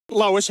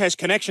Lois has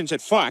connections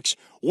at Fox.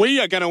 We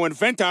are going to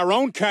invent our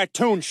own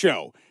cartoon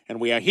show, and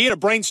we are here to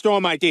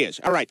brainstorm ideas.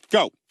 All right,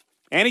 go.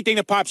 Anything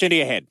that pops into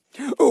your head.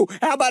 Ooh,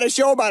 how about a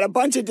show about a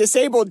bunch of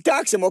disabled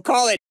ducks, and we'll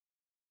call it...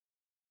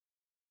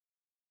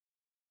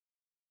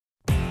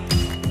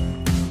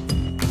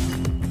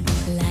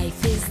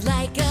 Life is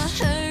like a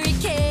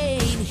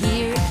hurricane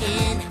here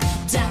in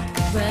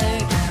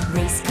Duckburg.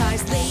 Race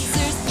cars,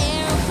 lasers,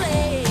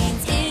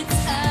 airplanes.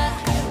 It's a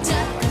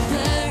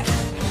Duckburg.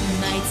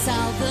 Might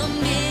solve the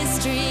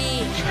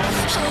mystery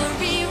or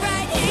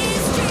rewrite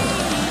history.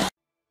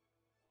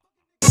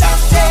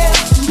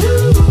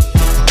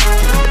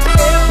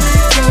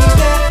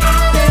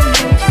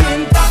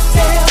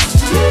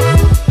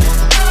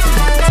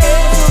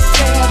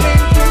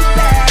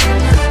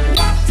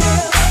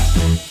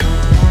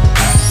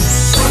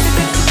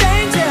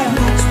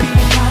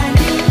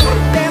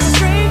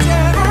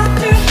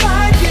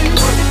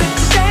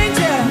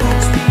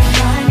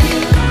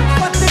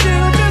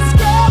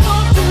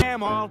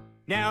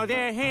 Now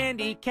they're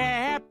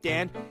handicapped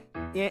and...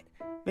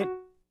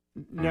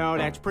 no,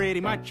 that's pretty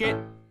much it.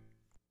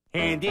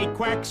 Handy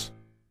quacks.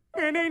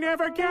 And they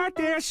never got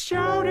their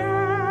soda.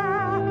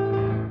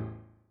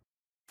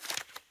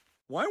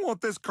 Why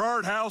won't this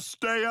card house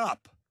stay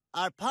up?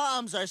 Our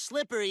palms are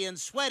slippery and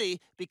sweaty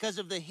because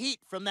of the heat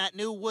from that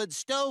new wood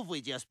stove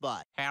we just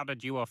bought. How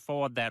did you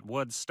afford that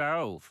wood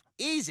stove?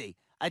 Easy.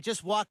 I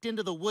just walked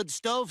into the wood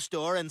stove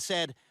store and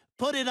said,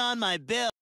 "Put it on my bill."